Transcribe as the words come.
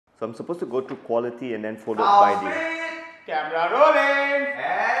So I'm supposed to go through quality and then followed by the... Camera rolling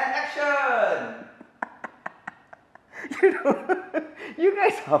and action! You know, you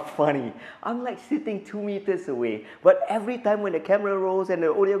guys are funny. I'm like sitting 2 meters away, but every time when the camera rolls and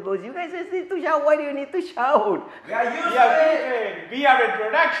the audio goes, you guys just need to shout. Why do you need to shout? We are used to it. We are in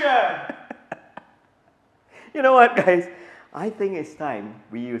production. You know what, guys? I think it's time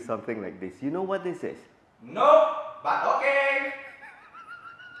we use something like this. You know what this is? No, but okay.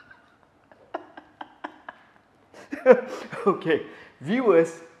 Okay,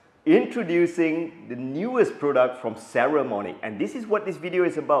 viewers, introducing the newest product from Saramonic, and this is what this video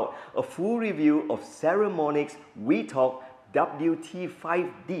is about, a full review of Saramonic's WiTalk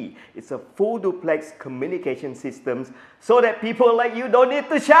WT5D. It's a full duplex communication system so that people like you don't need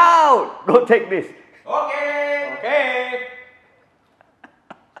to shout. Go take this. Okay. Okay.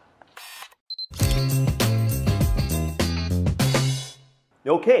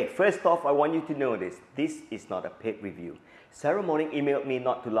 Okay, first off, I want you to know this. This is not a paid review. Saramonic emailed me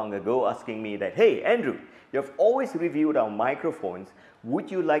not too long ago asking me that, hey Andrew, you have always reviewed our microphones. Would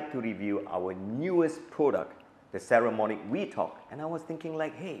you like to review our newest product, the Saramonic WiTalk? And I was thinking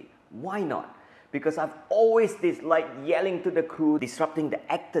like, hey, why not? Because I've always disliked yelling to the crew, disrupting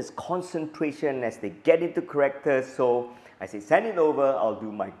the actors' concentration as they get into character. So I said, send it over, I'll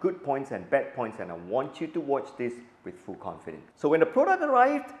do my good points and bad points, and I want you to watch this with full confidence. So when the product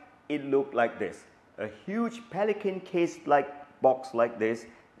arrived, it looked like this. A huge Pelican case-like box like this,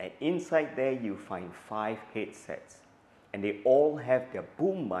 and inside there you find 5 headsets. And they all have their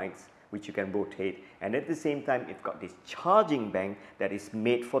boom mics, which you can rotate, and at the same time it's got this charging bank that is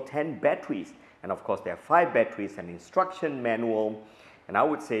made for 10 batteries. And of course there are 5 batteries, an instruction manual, and I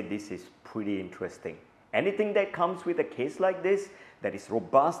would say this is pretty interesting. Anything that comes with a case like this that is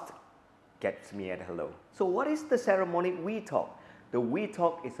robust gets me at hello. So what is the Saramonic WiTalk? The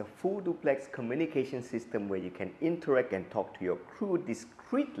WiTalk is a full duplex communication system where you can interact and talk to your crew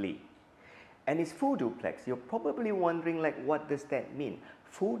discreetly. And it's full duplex. You're probably wondering like, what does that mean?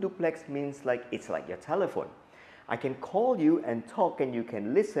 Full duplex means like, it's like your telephone. I can call you and talk and you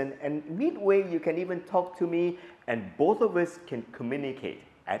can listen, and midway you can even talk to me and both of us can communicate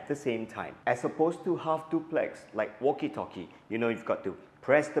at the same time. As opposed to half duplex, like walkie-talkie. You know, you've got to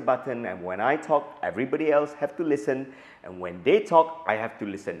press the button, and when I talk, everybody else have to listen, and when they talk, I have to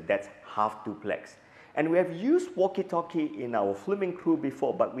listen. That's half duplex. And we have used walkie-talkie in our filming crew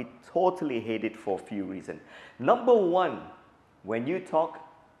before, but we totally hate it for a few reasons. Number one, when you talk,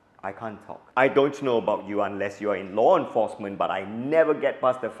 I can't talk. I don't know about you unless you are in law enforcement, but I never get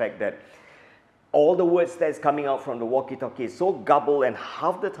past the fact that all the words that's coming out from the walkie-talkie is so garbled, and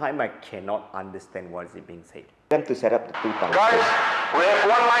half the time I cannot understand what is being said. Time to set up the 2 times. Guys, we have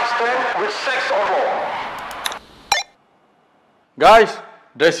 1 mic stand with 6 or more. Guys,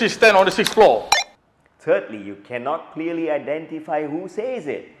 there's a stand on the 6th floor. Thirdly, you cannot clearly identify who says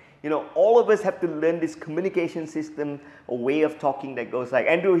it. You know, all of us have to learn this communication system, a way of talking that goes like,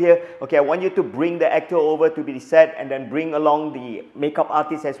 Andrew here, okay, I want you to bring the actor over to be set, and then bring along the makeup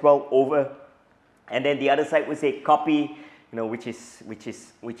artist as well over. And then the other side would say copy, you know, which is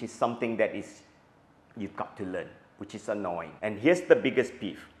something that is you've got to learn, which is annoying. And here's the biggest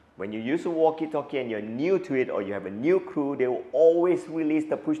beef. When you use a walkie-talkie and you're new to it, or you have a new crew, they will always release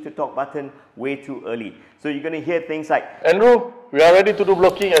the push-to-talk button way too early. So you're going to hear things like, Andrew, we are ready to do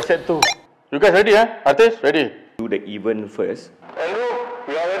blocking at set 2. You guys ready, eh? Artist, ready? Do the even first. Andrew,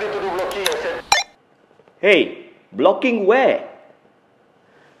 we are ready to do blocking at set 2. Hey, blocking where?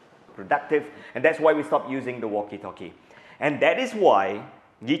 Productive, and that's why we stopped using the walkie-talkie. And that is why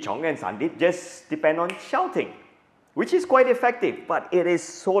Yi Chong and Sandip just depend on shouting, which is quite effective, but it is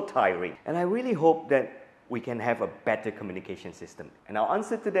so tiring. And I really hope that we can have a better communication system. And our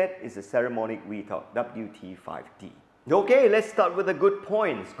answer to that is the Saramonic WiTalk WT5D. Okay, let's start with the good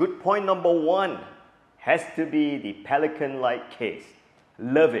points. Good point number 1 has to be the Pelican-like case.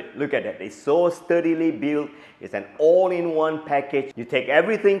 Love it. Look at that. It's so sturdily built. It's an all-in-one package. You take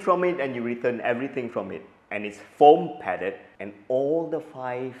everything from it and you return everything from it. And it's foam padded, and all the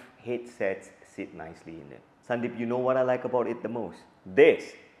 5 headsets sit nicely in it. Sandip, you know what I like about it the most?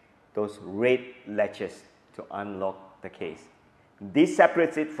 Those red latches to unlock the case. This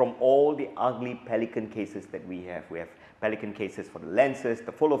separates it from all the ugly Pelican cases that we have. We have Pelican cases for the lenses,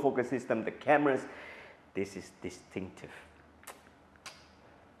 the follow focus system, the cameras. This is distinctive.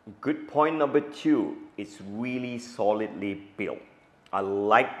 Good point number 2, it's really solidly built. I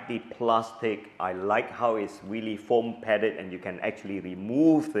like the plastic, I like how it's really foam padded and you can actually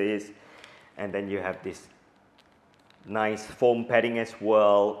remove this, and then you have this nice foam padding as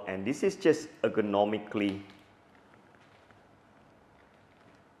well, and this is just ergonomically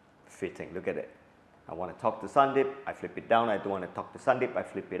fitting. Look at it. I want to talk to Sandeep, I flip it down. I don't want to talk to Sandeep, I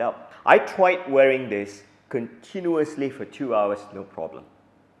flip it up. I tried wearing this continuously for 2 hours, no problem.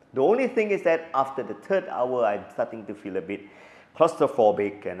 The only thing is that after the third hour, I'm starting to feel a bit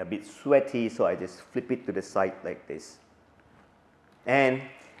claustrophobic and a bit sweaty, so I just flip it to the side like this. And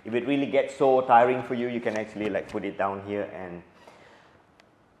if it really gets so tiring for you, you can actually like put it down here and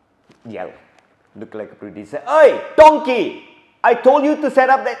yell. Look like a producer. Hey, donkey! I told you to set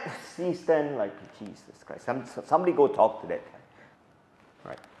up that C-stand. Like, Jesus Christ. Somebody go talk to that guy.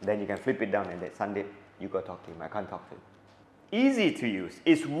 Right. Then you can flip it down and that Sunday, you go talk to him. I can't talk to him. Easy to use.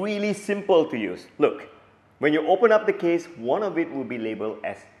 It's really simple to use. Look, when you open up the case, one of it will be labeled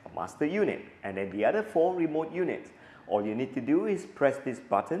as a master unit and then the other 4 remote units. All you need to do is press this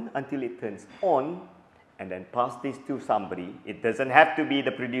button until it turns on and then pass this to somebody. It doesn't have to be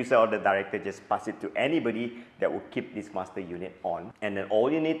the producer or the director, just pass it to anybody that will keep this master unit on. And then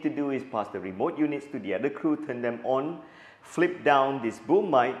all you need to do is pass the remote units to the other crew, turn them on, flip down this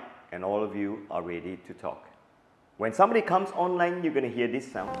boom mic, and all of you are ready to talk. When somebody comes online, you're going to hear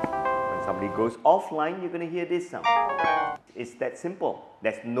this sound. When somebody goes offline, you're going to hear this sound. It's that simple.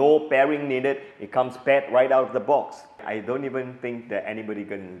 There's no pairing needed. It comes paired right out of the box. I don't even think that anybody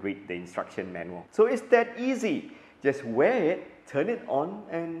can read the instruction manual. So it's that easy. Just wear it, turn it on,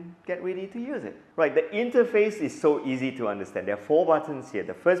 and get ready to use it. Right, the interface is so easy to understand. There are 4 buttons here.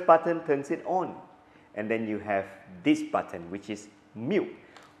 The first button turns it on. And then you have this button, which is mute.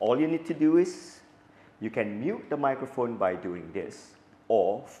 All you need to do is, you can mute the microphone by doing this,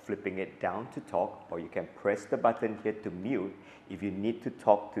 or flipping it down to talk, or you can press the button here to mute if you need to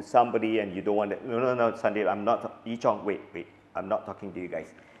talk to somebody and you don't want to, no, Sandeep, I'm not, Yichong, wait, I'm not talking to you guys.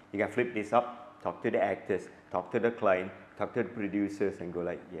 You can flip this up, talk to the actors, talk to the client, talk to the producers and go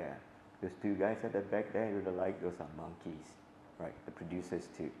like, yeah, those 2 guys at the back there, you like, those are monkeys, right, the producers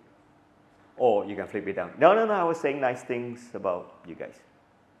too. Or you can flip it down. No, I was saying nice things about you guys.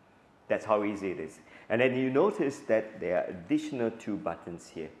 That's how easy it is. And then you notice that there are additional 2 buttons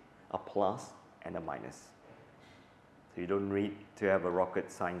here, a plus and a minus. So you don't need to have a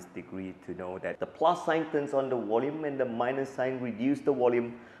rocket science degree to know that the plus sign turns on the volume and the minus sign reduces the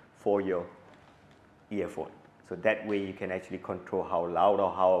volume for your earphone. So that way you can actually control how loud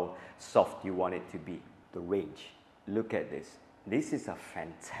or how soft you want it to be. The range. Look at this. This is a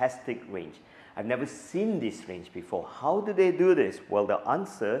fantastic range. I've never seen this range before. How do they do this? Well, the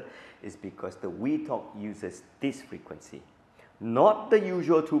answer is because the WiTalk uses this frequency. Not the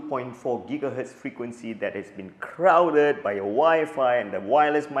usual 2.4 gigahertz frequency that has been crowded by a Wi-Fi and the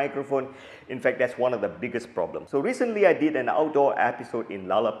wireless microphone. In fact, that's one of the biggest problems. So recently I did an outdoor episode in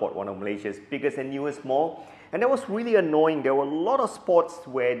Lalaport, one of Malaysia's biggest and newest mall. And that was really annoying. There were a lot of spots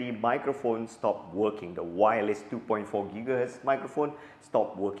where the microphone stopped working. The wireless 2.4 gigahertz microphone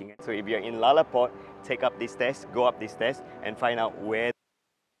stopped working. So if you're in Lalaport, take up this stairs, go up this stairs and find out where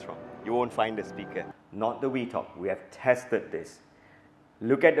it's from. You won't find the speaker. Not the WiTalk. We have tested this.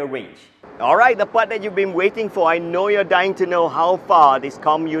 Look at the range. All right, the part that you've been waiting for. I know you're dying to know how far these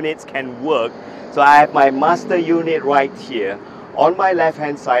comm units can work. So I have my master unit right here. On my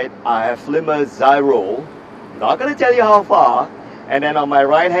left-hand side, I have Flimmer Zyro. Not going to tell you how far. And then on my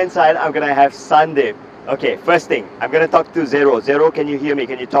right-hand side, I'm going to have Sandeep. Okay, first thing, I'm going to talk to Zero. Zero, can you hear me?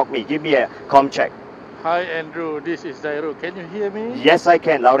 Can you talk me? Give me a comm check. Hi Andrew, this is Zairo. Can you hear me? Yes, I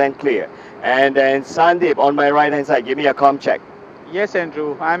can, loud and clear. And then Sandeep, on my right-hand side, give me a comm check. Yes,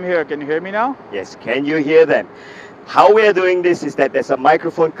 Andrew, I'm here. Can you hear me now? Yes, can you hear them? How we are doing this is that there's a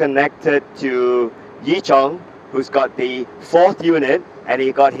microphone connected to Yichong, who's got the 4th unit, and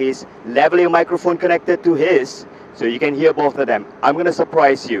he got his lavalier microphone connected to his, so you can hear both of them. I'm going to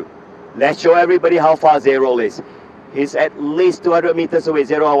surprise you. Let's show everybody how far Zero is. He's at least 200 meters away.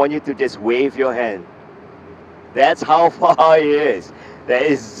 Zero, I want you to just wave your hand. That's how far he is. There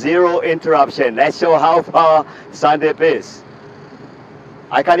is 0 interruption. Let's show how far Sandeep is.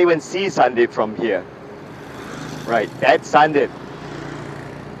 I can't even see Sandeep from here. Right, that's Sandeep.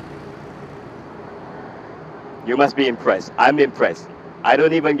 You must be impressed. I'm impressed. I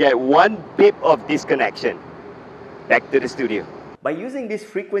don't even get 1 bit of disconnection. Back to the studio. By using this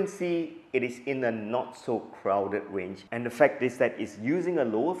frequency, it is in a not so crowded range. And the fact is that it's using a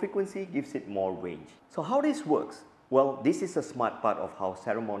lower frequency gives it more range. So how this works? Well, this is a smart part of how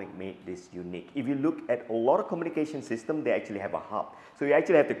Saramonic made this unique. If you look at a lot of communication systems, they actually have a hub. So you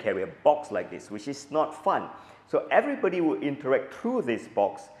actually have to carry a box like this, which is not fun. So everybody will interact through this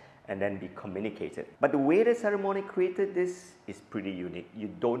box and then be communicated. But the way that Saramonic created this is pretty unique. You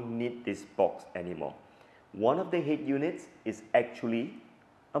don't need this box anymore. One of the head units is actually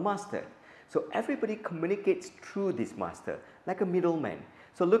a master. So everybody communicates through this master, like a middleman.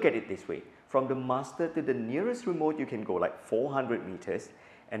 So look at it this way. From the master to the nearest remote, you can go like 400 meters,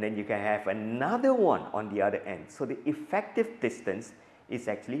 and then you can have another one on the other end. So the effective distance is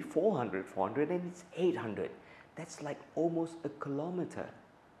actually 400, and it's 800. That's like almost a kilometer.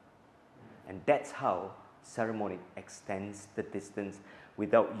 And that's how Saramonic extends the distance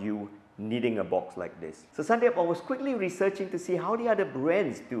without you needing a box like this. So Sandeep, I was quickly researching to see how the other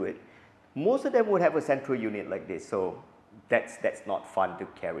brands do it. Most of them would have a central unit like this, so that's not fun to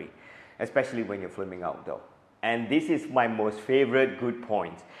carry, especially when you're filming outdoor. And this is my most favorite good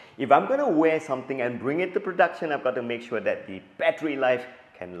point. If I'm gonna wear something and bring it to production, I've got to make sure that the battery life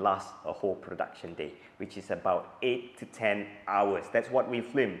can last a whole production day, which is about 8 to 10 hours. That's what we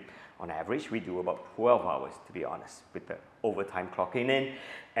film. On average, we do about 12 hours, to be honest, with the overtime clocking in.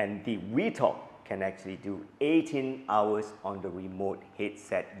 And the WiTalk can actually do 18 hours on the remote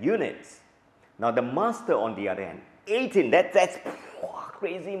headset units. Now the Master, on the other hand, 18, that's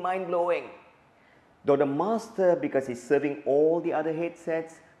crazy, mind-blowing. Though the Master, because it's serving all the other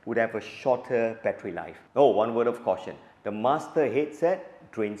headsets, would have a shorter battery life. Oh, one word of caution. The Master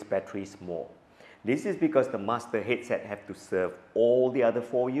headset drains batteries more. This is because the Master headset have to serve all the other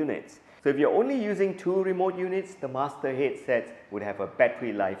 4 units. So if you're only using 2 remote units, the Master headsets would have a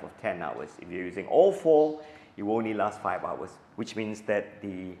battery life of 10 hours. If you're using all 4, it will only last 5 hours, which means that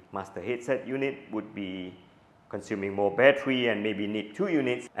the Master headset unit would be consuming more battery and maybe need 2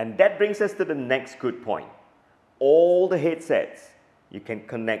 units. And that brings us to the next good point. All the headsets, you can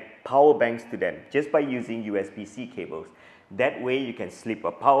connect power banks to them just by using USB-C cables. That way you can slip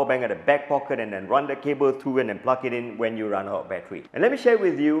a power bank at the back pocket and then run the cable through and then plug it in when you run out of battery. And let me share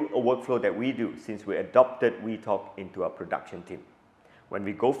with you a workflow that we do since we adopted WiTalk into our production team. When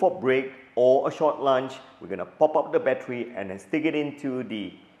we go for break or a short lunch, we're going to pop up the battery and then stick it into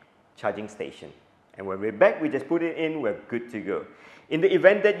the charging station. And when we're back, we just put it in, we're good to go. In the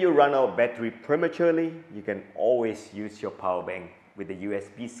event that you run out of battery prematurely, you can always use your power bank with the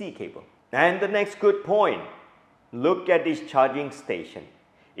USB-C cable. And the next good point. Look at this charging station.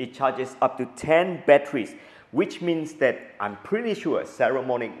 It charges up to 10 batteries, which means that I'm pretty sure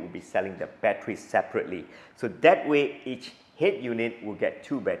Saramonic will be selling the batteries separately. So that way each head unit will get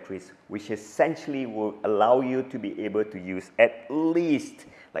 2 batteries, which essentially will allow you to be able to use at least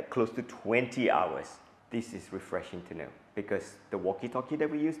like close to 20 hours. This is refreshing to know because the walkie-talkie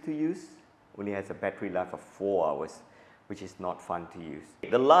that we used to use only has a battery life of 4 hours, which is not fun to use.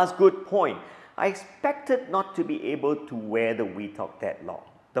 The last good point. I expected not to be able to wear the WiTalk that long.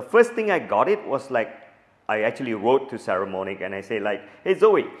 The first thing I got it was like, I actually wrote to Saramonic and I say like, hey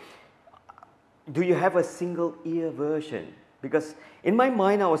Zoe, do you have a single ear version? Because in my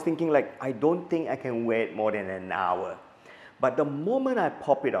mind I was thinking like, I don't think I can wear it more than an hour. But the moment I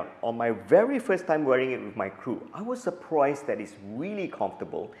pop it on my very first time wearing it with my crew, I was surprised that it's really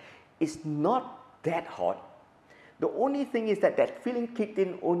comfortable. It's not that hot. The only thing is that that feeling kicked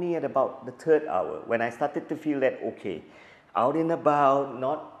in only at about the 3rd hour when I started to feel that, okay, out and about,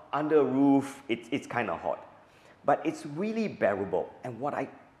 not under a roof, it's kind of hot. But it's really bearable. And what I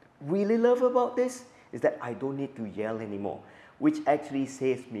really love about this is that I don't need to yell anymore, which actually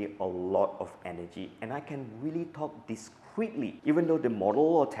saves me a lot of energy. And I can really talk discreetly. Even though the model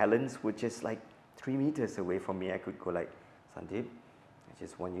or talents were just like 3 meters away from me, I could go like, Sandeep, I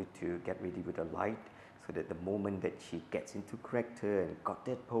just want you to get ready with the light, so that the moment that she gets into character and got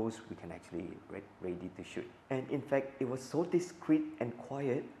that pose, we can actually ready to shoot. And in fact, it was so discreet and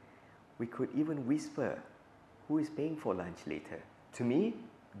quiet, we could even whisper, who is paying for lunch later? To me,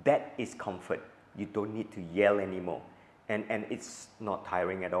 that is comfort. You don't need to yell anymore. And it's not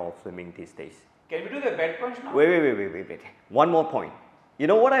tiring at all filming these days. Can we do the bed punch now? Wait. One more point. You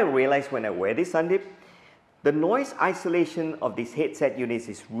know what I realized when I wear this, Sandeep? The noise isolation of these headset units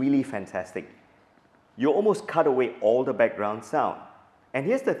is really fantastic. You almost cut away all the background sound. And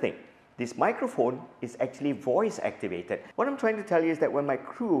here's the thing, this microphone is actually voice activated. What I'm trying to tell you is that when my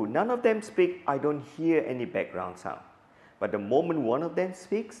crew, none of them speak, I don't hear any background sound. But the moment one of them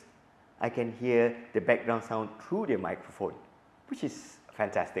speaks, I can hear the background sound through their microphone, which is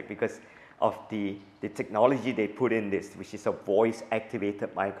fantastic because of the technology they put in this, which is a voice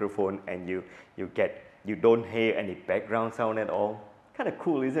activated microphone, and you don't hear any background sound at all. Kind of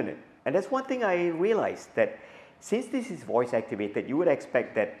cool, isn't it? And that's one thing I realized, that since this is voice activated, you would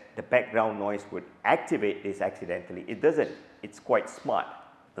expect that the background noise would activate this accidentally. It doesn't. It's quite smart.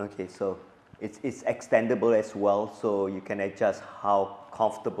 Okay, so it's extendable as well, so you can adjust how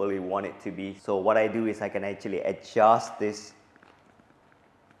comfortable you want it to be. So what I do is I can actually adjust this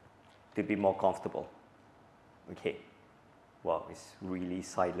to be more comfortable. Okay. Wow, it's really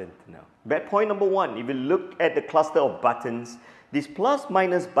silent now. Bad point number one, if you look at the cluster of buttons, this plus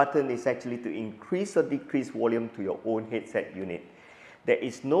minus button is actually to increase or decrease volume to your own headset unit. There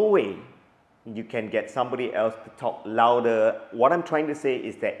is no way you can get somebody else to talk louder. What I'm trying to say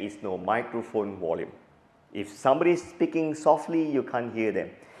is there is no microphone volume. If somebody is speaking softly, you can't hear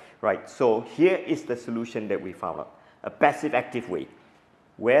them. Right, so here is the solution that we found out. A passive active way.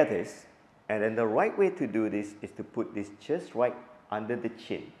 Wear this, and then the right way to do this is to put this just right under the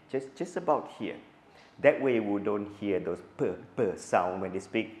chin, just about here. That way we don't hear those purr sound when they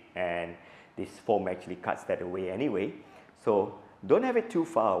speak, and this foam actually cuts that away anyway. So don't have it too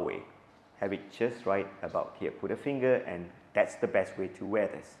far away. Have it just right about here. Put a finger, and that's the best way to wear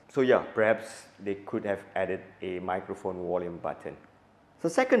this. So yeah, perhaps they could have added a microphone volume button. So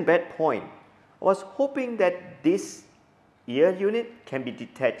second bad point, I was hoping that this ear unit can be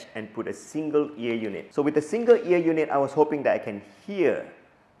detached and put a single ear unit. So with a single ear unit, I was hoping that I can hear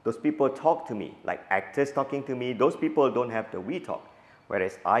those people talk to me, like actors talking to me. Those people don't have the WiTalk,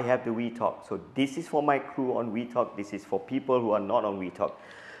 whereas I have the WiTalk. So this is for my crew on WiTalk. This is for people who are not on WiTalk.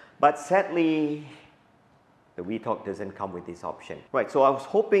 But sadly, the WiTalk doesn't come with this option. Right, so I was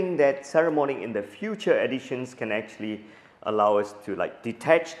hoping that Saramonic in the future editions can actually allow us to like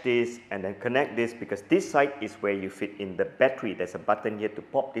detach this and then connect this, because this side is where you fit in the battery. There's a button here to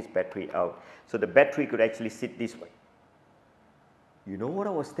pop this battery out. So the battery could actually sit this way. You know what I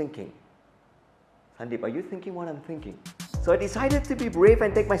was thinking? Sandeep, are you thinking what I'm thinking? So I decided to be brave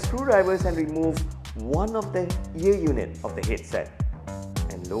and take my screwdrivers and remove one of the ear unit of the headset.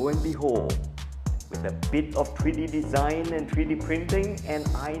 And lo and behold, with a bit of 3D design and 3D printing, and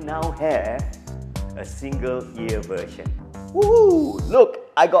I now have a single ear version. Woohoo!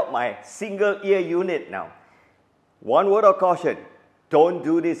 Look, I got my single ear unit now. One word of caution, don't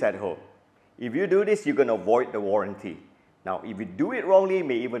do this at home. If you do this, you're going to avoid the warranty. Now, if you do it wrongly, you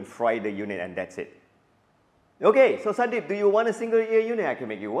may even fry the unit, and that's it. Okay, so Sandeep, do you want a single ear unit? I can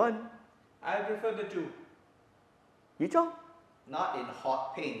make you one. I prefer the two. You Chong? Not in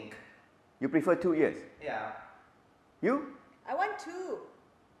hot pink. You prefer 2 ears? Yeah. You? I want two.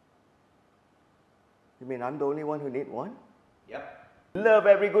 You mean I'm the only one who need one? Yep. Love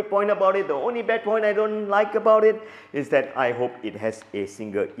every good point about it. The only bad point I don't like about it is that I hope it has a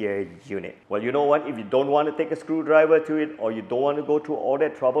single ear unit. Well, you know what? If you don't want to take a screwdriver to it, or you don't want to go through all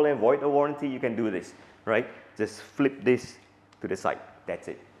that trouble and void the warranty, you can do this, right? Just flip this to the side. That's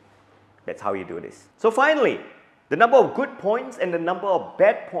it. That's how you do this. So finally, the number of good points and the number of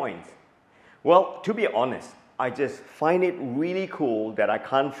bad points. Well, to be honest, I just find it really cool that I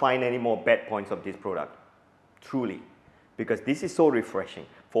can't find any more bad points of this product. Truly. Because this is so refreshing.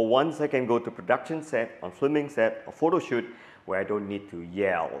 For once, I can go to production set, on filming set, or photo shoot where I don't need to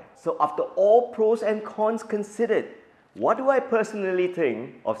yell. So after all pros and cons considered, what do I personally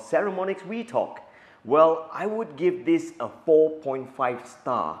think of Saramonic's WiTalk? Well, I would give this a 4.5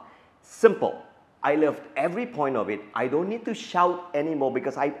 star. Simple. I loved every point of it. I don't need to shout anymore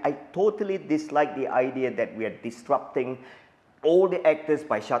because I totally dislike the idea that we are disrupting all the actors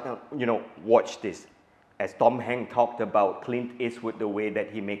by shouting, you know, watch this. As Tom Hanks talked about Clint Eastwood, the way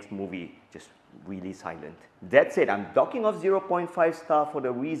that he makes movie, just really silent. That's it. I'm docking off 0.5 star for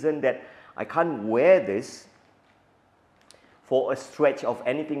the reason that I can't wear this for a stretch of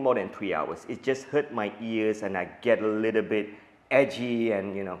anything more than 3 hours. It just hurt my ears and I get a little bit edgy,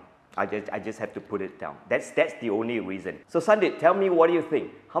 and you know, I just have to put it down. That's the only reason. So Sandeep, tell me, what do you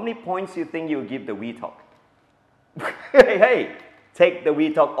think? How many points do you think you'll give the WiTalk? Hey, take the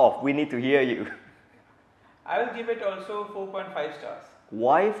WiTalk off. We need to hear you. I will give it also 4.5 stars.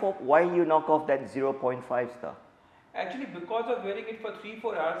 Why you knock off that 0.5 star? Actually, because of wearing it for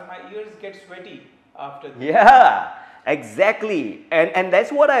 3-4 hours, my ears get sweaty after this. Yeah, exactly. And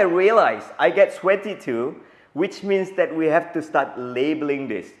that's what I realized. I get sweaty too, which means that we have to start labeling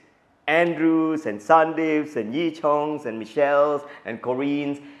this. Andrews and Sandeeps and Yi Chongs and Michelle's and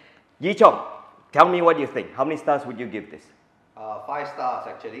Corinne's. Yi Chong, tell me what you think. How many stars would you give this? 5 stars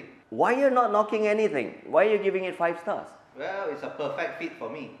actually. Why you're not knocking anything? Why are you giving it 5 stars? Well, it's a perfect fit for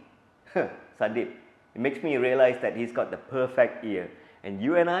me. Sandeep, it makes me realize that he's got the perfect ear, and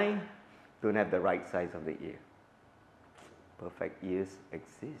you and I don't have the right size of the ear. Perfect ears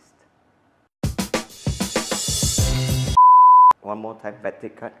exist. One more time, bad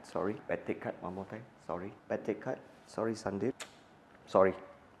take cut, sorry. Bad take cut, one more time, sorry. Bad take cut, sorry Sandeep. Sorry,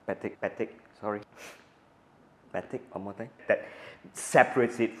 bad take, sorry. Bad take, one more time. That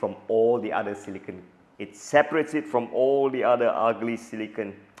separates it from all the other silicon. It separates it from all the other ugly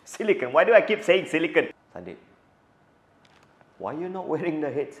silicon. Silicon, why do I keep saying silicon? Sandeep, why are you not wearing the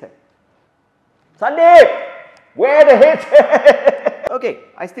headset? Sandeep! Wear the headset! Okay,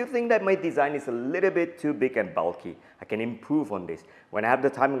 I still think that my design is a little bit too big and bulky. I can improve on this. When I have the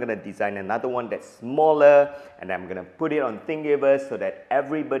time, I'm going to design another one that's smaller, and I'm going to put it on Thingiverse so that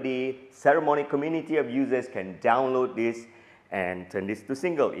everybody, Saramonic community of users, can download this and turn this to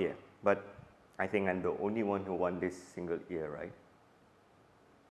single ear. But I think I'm the only one who wants this single ear, right?